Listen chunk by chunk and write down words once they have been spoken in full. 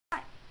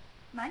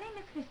My name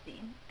is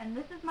Christine, and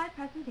this is my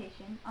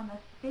presentation on the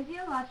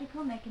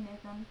physiological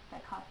mechanisms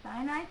that cause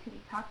cyanide to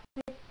be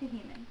toxic to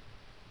humans.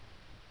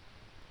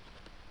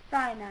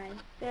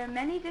 Cyanide. There are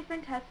many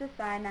different types of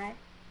cyanide,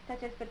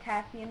 such as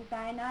potassium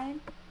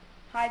cyanide,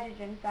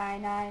 hydrogen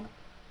cyanide,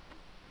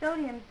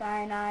 sodium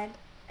cyanide,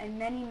 and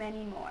many,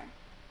 many more.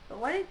 But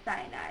what is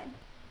cyanide?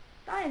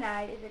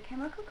 Cyanide is a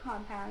chemical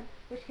compound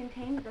which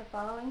contains the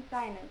following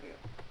cyano group.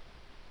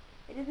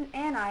 It is an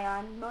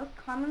anion, most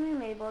commonly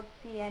labeled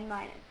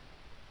Cn-,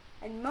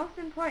 and most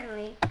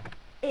importantly,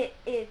 it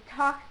is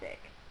toxic.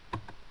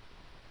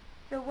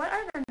 So what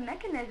are the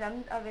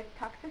mechanisms of its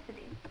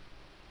toxicity?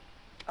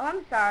 Oh,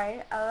 I'm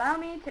sorry, allow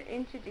me to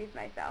introduce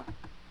myself.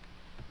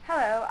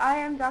 Hello, I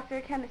am Dr.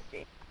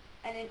 Chemistry,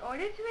 and in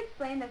order to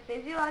explain the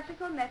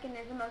physiological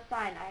mechanism of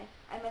cyanide,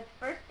 I must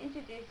first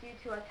introduce you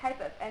to a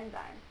type of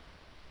enzyme.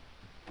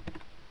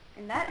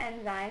 And that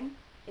enzyme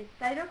is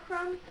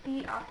cytochrome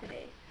C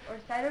oxidase, or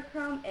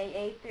cytochrome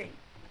AA3.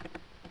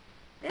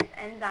 This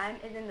enzyme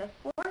is in the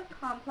fourth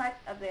complex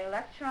of the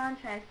electron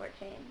transport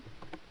chain.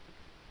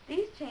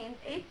 These chains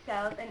aid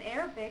cells in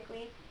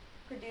aerobically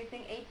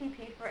producing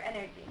ATP for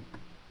energy.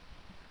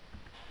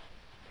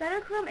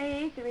 Cytochrome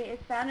AA3 is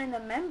found in the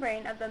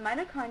membrane of the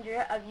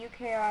mitochondria of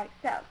eukaryotic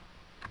cells.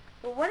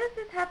 But what does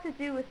this have to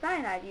do with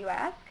cyanide, you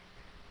ask?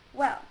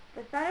 Well,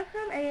 the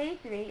cytochrome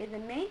AA3 is the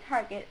main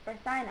target for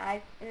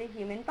cyanide in the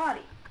human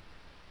body.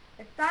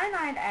 The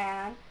cyanide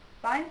ion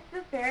binds to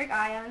the ferric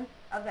ions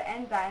of the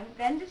enzyme,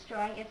 then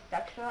destroying its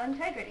structural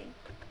integrity,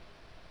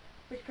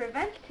 which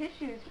prevents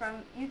tissues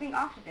from using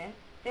oxygen,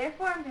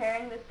 therefore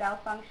impairing the cell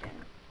function.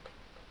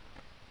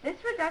 This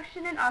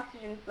reduction in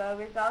oxygen flow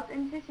results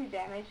in tissue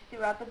damage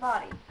throughout the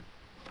body,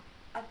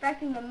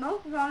 affecting the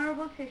most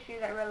vulnerable tissue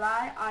that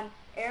rely on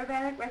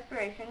aerobatic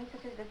respiration,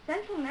 such as the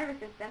central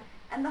nervous system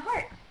and the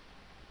heart.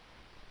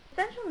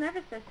 The central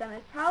nervous system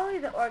is probably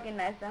the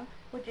organism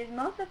which is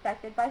most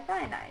affected by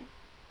cyanide.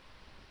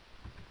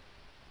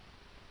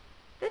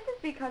 This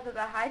is because of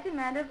the high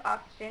demand of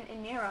oxygen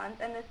in neurons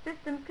and the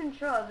system's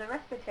control of the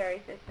respiratory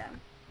system.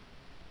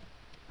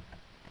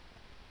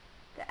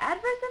 The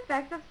adverse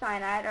effects of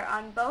cyanide are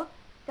on both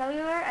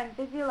cellular and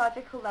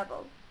physiological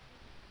levels.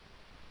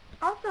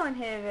 Also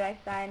inhibited by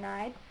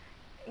cyanide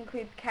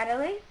includes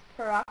catalase,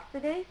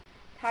 peroxidase,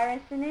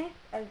 tyrosinase,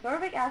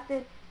 ascorbic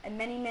acid, and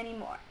many, many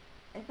more.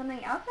 And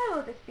something else I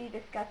will just be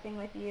discussing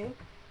with you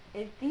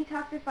is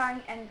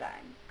detoxifying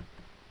enzymes.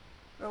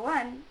 For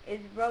one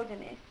is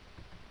rhodinase.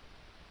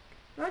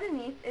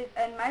 Rhodinase is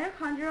a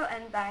mitochondrial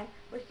enzyme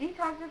which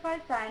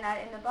detoxifies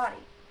cyanide in the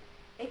body.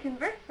 It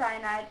converts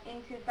cyanide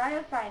into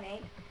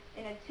thiocyanate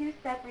in a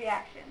two-step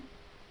reaction.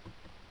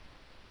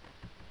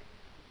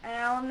 And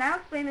I will now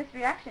explain this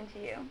reaction to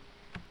you.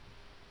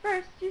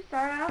 First, you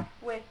start off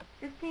with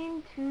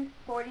cysteine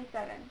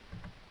 247.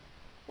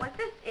 What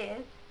this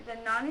is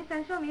a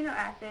non-essential amino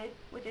acid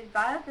which is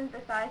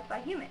biosynthesized by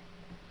humans.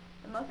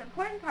 The most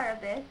important part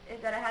of this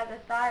is that it has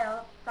a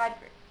thiol side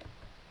group.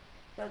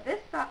 So this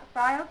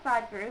thiol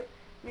side group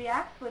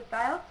reacts with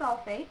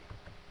thiosulfate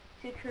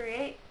to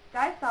create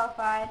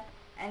disulfide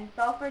and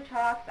sulfur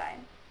trioxide.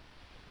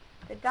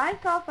 The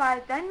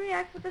disulfide then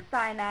reacts with the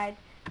cyanide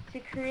to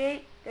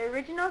create the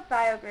original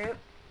thiol group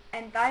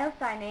and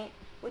thiocyanate,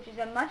 which is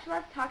a much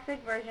less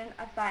toxic version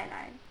of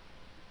cyanide.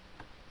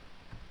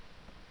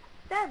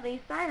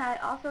 Sadly, cyanide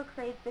also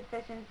creates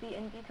deficiency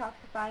in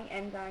detoxifying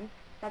enzymes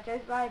such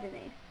as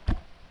rhodinase.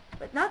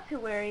 But not to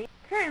worry,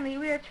 currently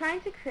we are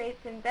trying to create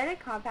synthetic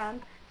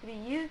compounds to be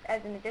used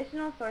as an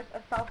additional source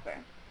of sulfur,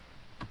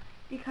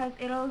 because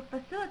it will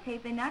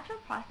facilitate the natural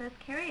process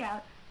carried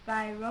out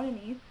by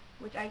rhodinase,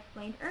 which I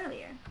explained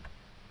earlier.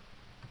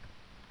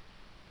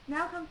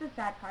 Now comes the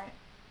sad part.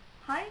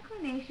 High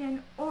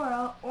inclination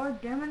oral or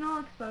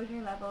dermal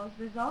exposure levels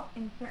result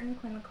in certain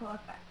clinical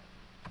effects.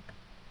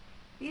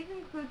 These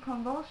include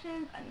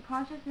convulsions,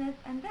 unconsciousness,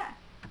 and death.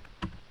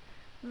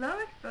 Low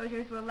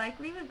exposures will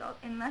likely result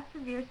in less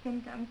severe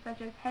symptoms such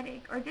as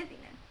headache or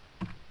dizziness.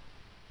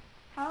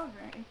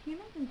 However, if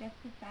humans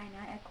ingested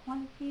cyanide at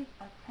quantities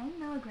of 10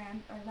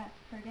 milligrams or less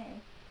per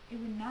day, it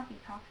would not be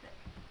toxic.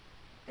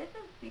 This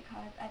is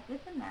because at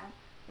this amount,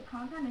 the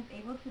compound is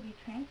able to be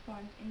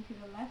transformed into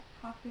the less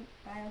toxic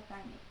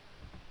thiocyanate.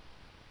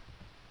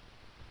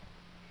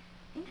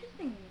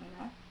 Interestingly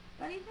enough,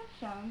 studies have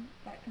shown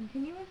that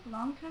continuous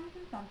long-term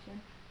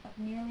consumption of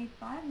nearly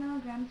 5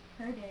 milligrams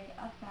per day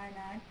of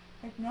cyanide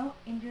has no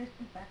injurious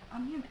effect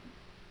on humans.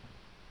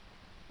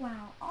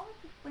 Wow, all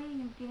this explaining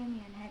is giving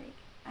me a headache.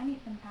 I need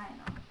some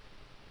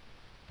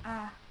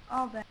Tylenol.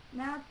 All done.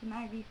 Now to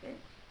my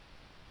research.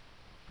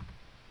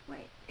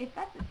 Wait, if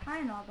that's a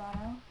Tylenol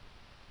bottle,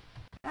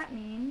 that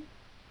means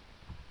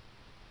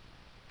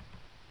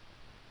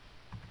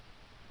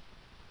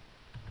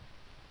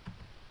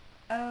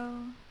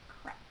oh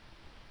crap.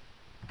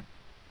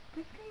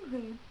 This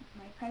concludes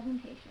my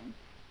presentation.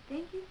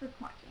 Thank you for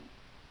watching.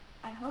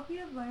 I hope you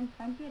have learned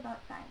plenty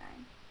about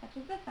cyanide, such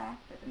as the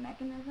fact that the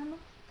mechanism of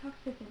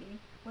toxicity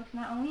works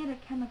not only at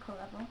a chemical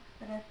level,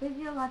 but at a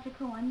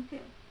physiological one too.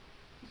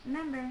 Just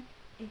remember,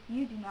 If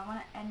you do not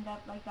want to end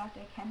up like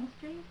Dr.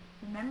 Chemistry,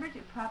 remember to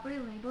properly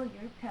label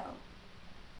your pills.